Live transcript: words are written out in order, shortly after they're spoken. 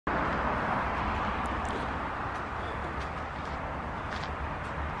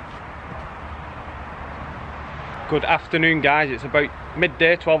Good afternoon guys, it's about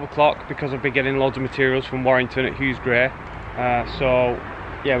midday, 12 o'clock, because I've been getting loads of materials from Warrington at Hughes Gray. So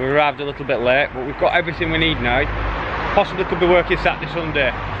yeah, we arrived a little bit late, but we've got everything we need now. Possibly could be working Saturday,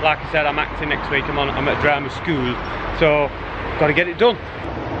 Sunday. Like I said, I'm acting next week, I'm at drama school, so got to get it done.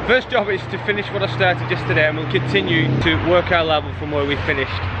 First job is to finish what I started yesterday, and we'll continue to work our level from where we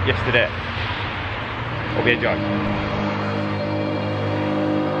finished yesterday. Hope you enjoy.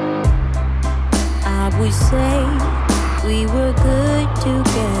 I would say we were good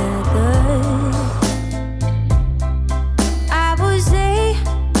together. I would say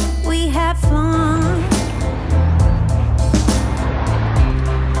we had fun,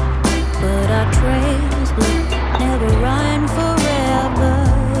 but our trails will never run forever.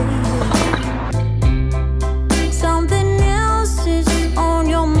 Something else is on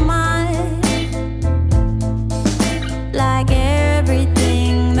your mind, like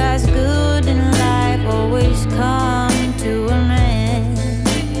everything that's good in life always come to an end.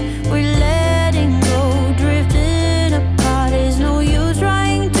 We're letting go, drifting apart. There's no use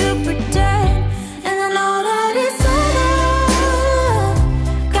trying to pretend. And I know that it's over.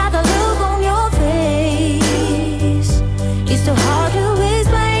 Got the look on your face. It's so hard to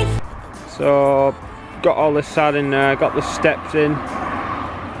explain. So got all this side in there, got the steps in.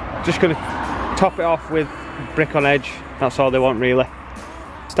 Just gonna top it off with brick on edge. That's all they want really.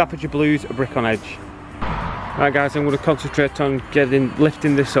 Staffordshire Blues, a brick on edge. Right guys, I'm going to concentrate on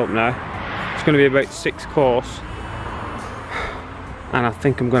lifting this up now. It's going to be about 6 course, and I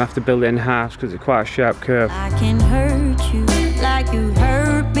think I'm going to have to build it in halves because it's quite a sharp curve. I can hurt you like you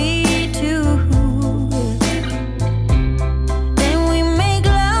hurt me too. Then we make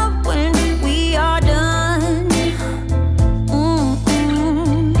love when we are done.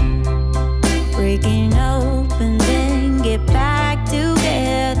 Breaking up and then get back together.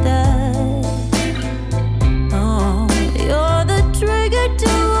 Oh, you're the trigger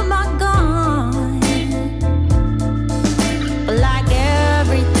to my gun. But like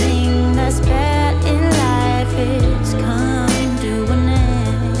everything that's bad in life, it's come to an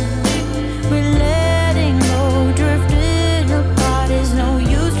end. We're letting go, drifting apart. There's no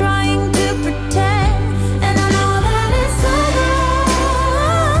use trying to pretend. And I know that it's over.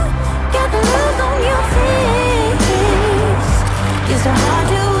 Got the look on your face. It's so hard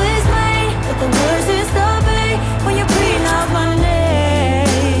to explain, but the words is stubborn when you're breathing out my name.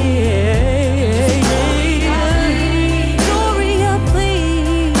 Gloria,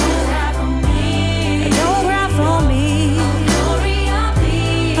 please. Don't cry for me. Don't cry for me. Gloria,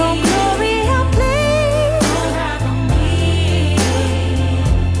 please. Oh, Gloria, please. Don't cry for me.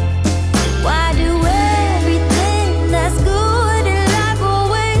 Why do everything that's good in life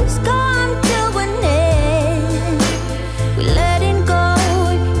always come to an end? We're letting go,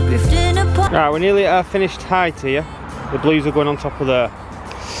 drifting apart. Right, we're nearly at our finished height here. The blues are going on top of there.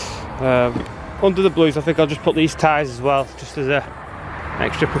 Under the blues, I think I'll just put these ties as well, just as an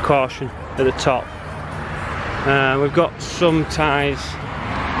extra precaution at the top. We've got some ties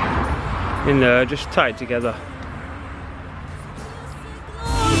in there, just tied together.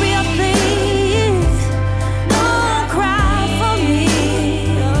 Gloria, please, don't cry for me.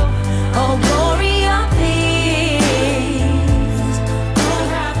 Oh, Gloria, please, don't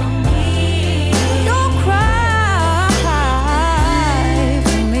cry for me. Don't cry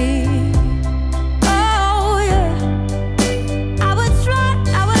for me. Oh yeah, I would try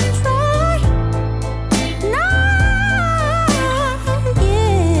not,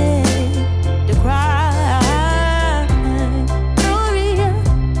 yeah, to cry. Gloria,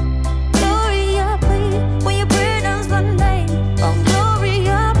 Gloria, please, when you pronounce my name. Oh,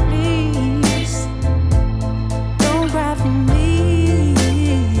 Gloria, please, don't cry for me.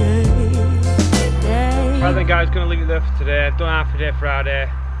 Yeah. Right then guys, going to leave it there for today. I've done half a day Friday,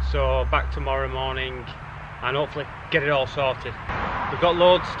 so back tomorrow morning and hopefully get it all sorted. We've got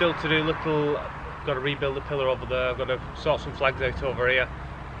loads still to do, got to rebuild the pillar over there, I've got to sort some flags out over here.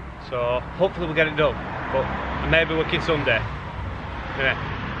 So hopefully we'll get it done, but I may be working Sunday. Anyway,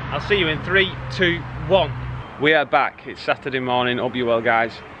 I'll see you in 3, 2, 1. We are back, it's Saturday morning, hope you're well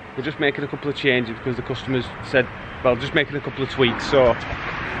guys. We're just making a couple of changes because the customers said, well, just making a couple of tweaks. So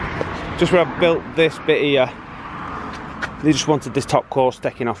just where I've built this bit here, they just wanted this top course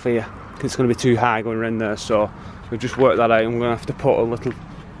taken off here because it's going to be too high going around there, so we've just worked that out, and we're going to have to put a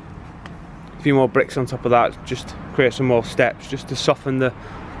few more bricks on top of that, just create some more steps just to soften the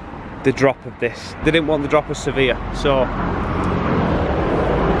drop of this. They didn't want the drop as severe, so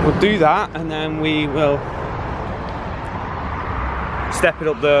we'll do that, and then we will step it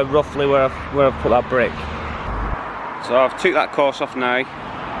up there roughly where I've put that brick. So I've took that course off now,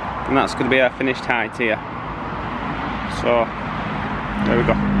 and that's going to be our finished height here. So there we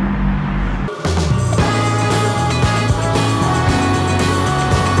go.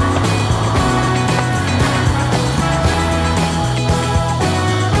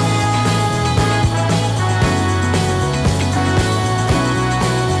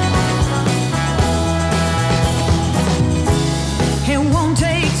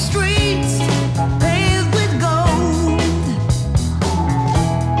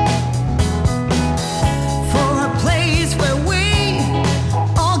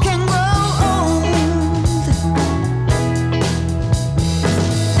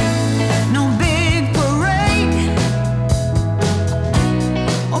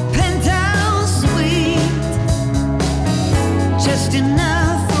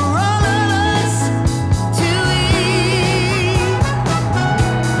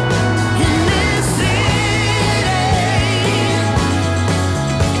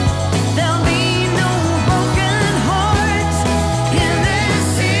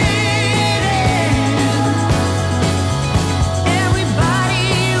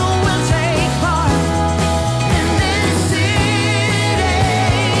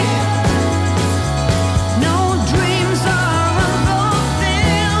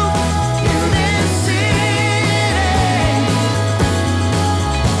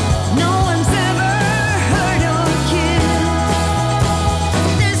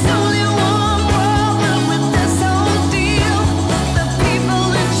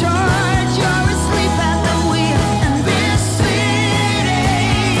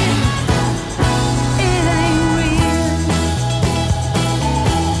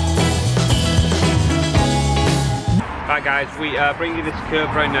 Right guys, we are bringing this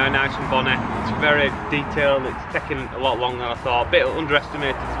curve round now, nice and bonny. It's very detailed, it's taking a lot longer than I thought, a bit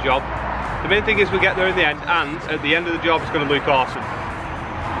underestimated the job. The main thing is we get there in the end, and at the end of the job it's going to look awesome.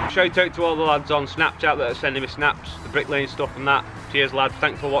 Shout out to all the lads on Snapchat that are sending me snaps, the bricklaying stuff and that. Cheers lads,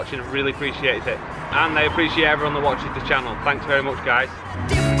 thanks for watching, I really appreciate it. And I appreciate everyone that watches the channel. Thanks very much guys.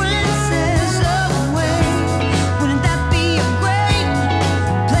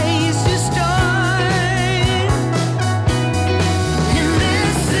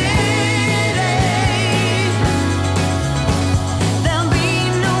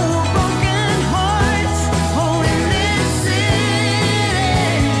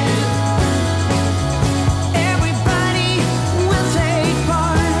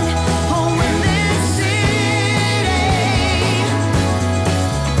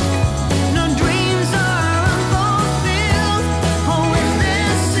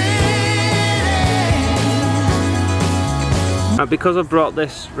 Because I've brought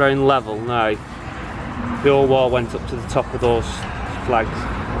this round level now, the whole wall went up to the top of those flags.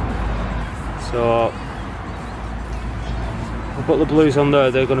 So I'll put the blues on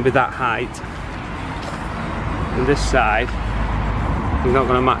there, they're going to be that height. And this side, they're not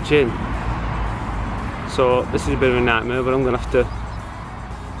going to match in. So this is a bit of a nightmare, but I'm going to have to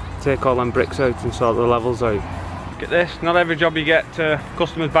take all them bricks out and sort the levels out. Look at this, not every job you get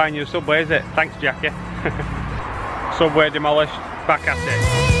customers buying you a Subway, is it? Thanks Jackie. Subway demolished, back at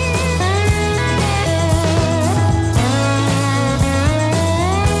it.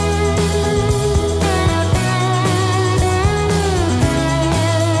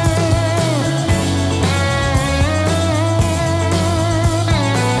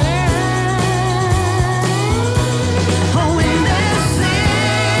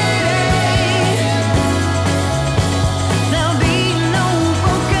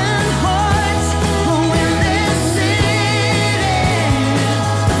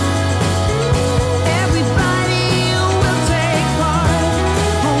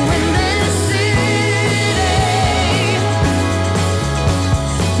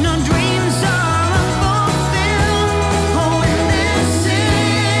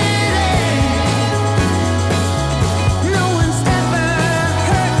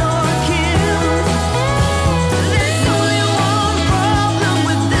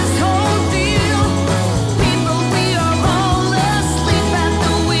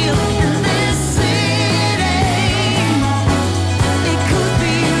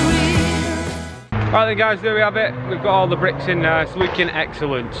 Right then guys, there we have it. We've got all the bricks in now. It's looking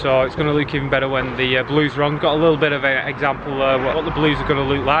excellent, so it's going to look even better when the blues are on. Got a little bit of an example what the blues are going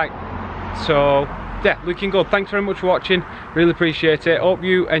to look like. So yeah, looking good. Thanks very much for watching, really appreciate it. Hope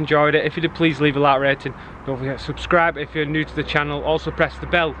you enjoyed it. If you did, please leave a like rating. Don't forget to subscribe if you're new to the channel. Also press the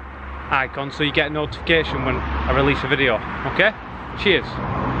bell icon so you get a notification when I release a video. Okay, cheers.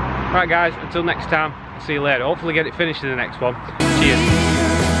 Right guys, until next time, I'll see you later. Hopefully get it finished in the next one. Cheers.